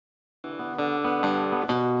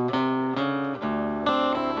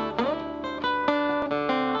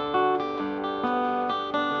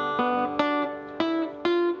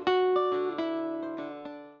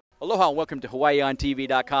Aloha and welcome to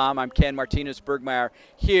HawaiiOnTV.com. I'm Ken Martinez-Bergmeyer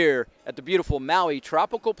here at the beautiful Maui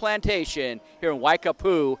Tropical Plantation here in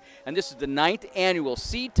Waikapu, and this is the 9th annual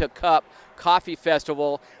Seed to Cup Coffee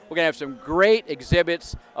Festival. We're going to have some great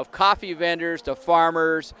exhibits of coffee vendors, to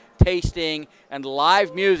farmers, tasting, and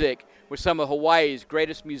live music with some of Hawaii's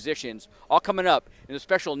greatest musicians, all coming up in a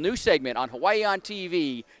special new segment on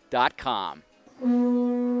HawaiiOnTV.com.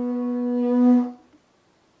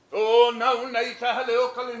 Oh, now nei ka hale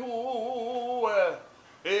o kalihu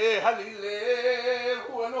e halile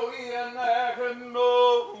huano iana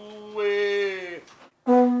kano e.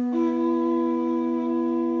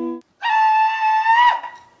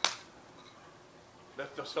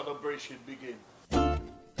 Let the celebration begin.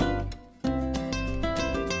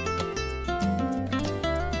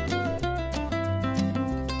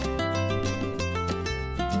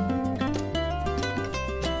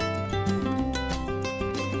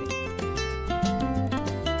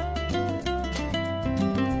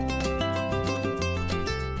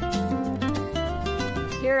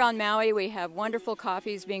 Here on Maui, we have wonderful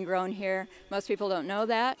coffees being grown here. Most people don't know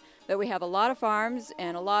that, but we have a lot of farms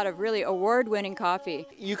and a lot of really award-winning coffee.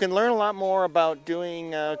 You can learn a lot more about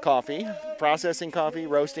doing coffee, processing coffee,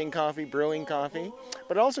 roasting coffee, brewing coffee,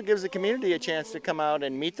 but it also gives the community a chance to come out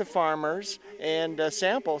and meet the farmers and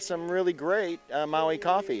sample some really great Maui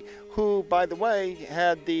coffee, who, by the way,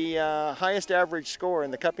 had the highest average score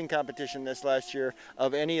in the cupping competition this last year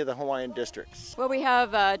of any of the Hawaiian districts. Well, we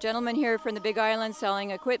have a gentleman here from the Big Island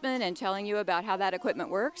selling equipment and telling you about how that equipment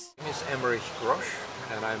works. My name is Emmerich Grosch,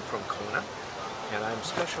 and I'm from Kona, and I'm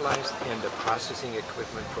specialized in the processing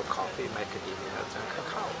equipment for coffee, macadamia nuts, and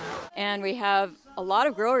cacao. And we have a lot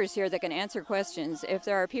of growers here that can answer questions. If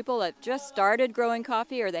there are people that just started growing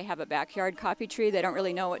coffee or they have a backyard coffee tree, they don't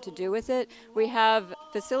really know what to do with it, we have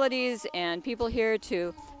facilities and people here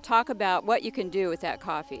to talk about what you can do with that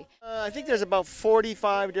coffee. I think there's about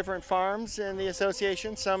 45 different farms in the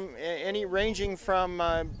association, any ranging from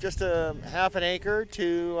just a half an acre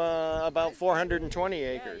to about 420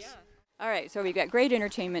 acres. All right, so we've got great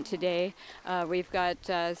entertainment today. We've got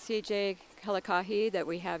CJ Kalakahi that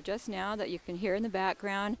we have just now that you can hear in the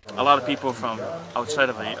background. A lot of people from outside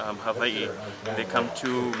of Hawaii, they come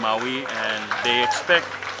to Maui and they expect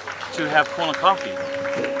to have Kona coffee.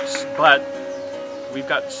 But we've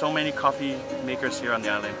got so many coffee makers here on the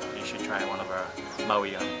island. You should try one of our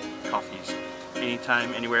Maui coffees.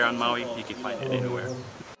 Anytime, anywhere on Maui, you can find it anywhere.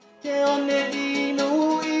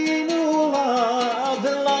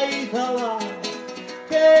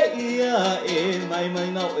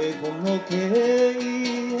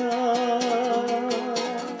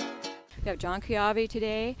 We have John Kiavi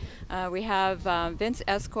today. We have Vince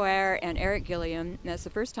Esquire and Eric Gilliam. And that's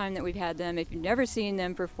the first time that we've had them. If you've never seen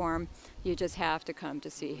them perform, you just have to come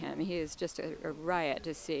to see him. He is just a riot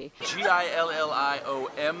to see.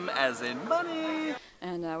 G-I-L-L-I-O-M as in money.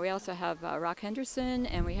 And we also have Rock Henderson,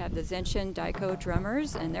 and we have the Zenshin Daiko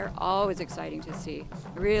drummers, and they're always exciting to see.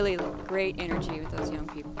 Really great energy with those young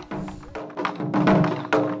people.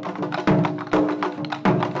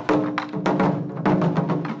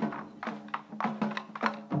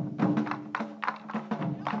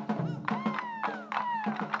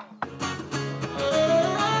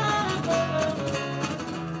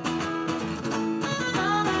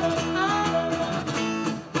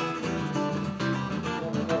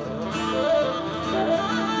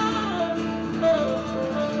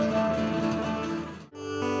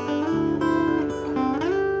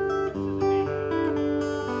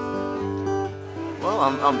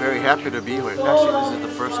 I'm very happy to be here. Actually, this is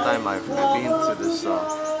the first time I've been to this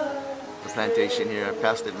the plantation here. I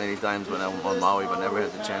passed it many times when I'm on Maui, but never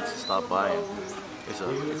had the chance to stop by. And it's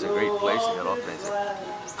a great place. They got all kinds of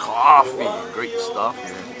coffee and great stuff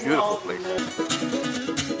here. Beautiful place.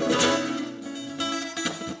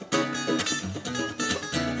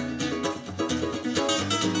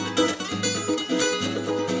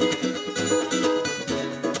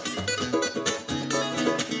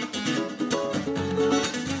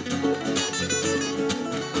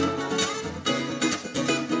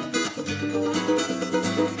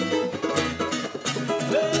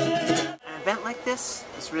 This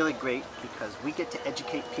is really great because we get to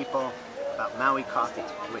educate people about Maui coffee,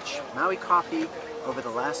 which Maui coffee over the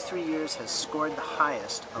last 3 years has scored the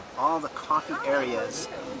highest of all the coffee areas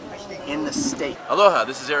in the state. Aloha,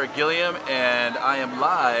 this is Eric Gilliam and I am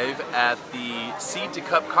live at the Seed to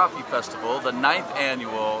Cup Coffee Festival, the 9th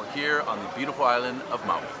annual here on the beautiful island of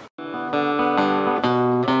Maui.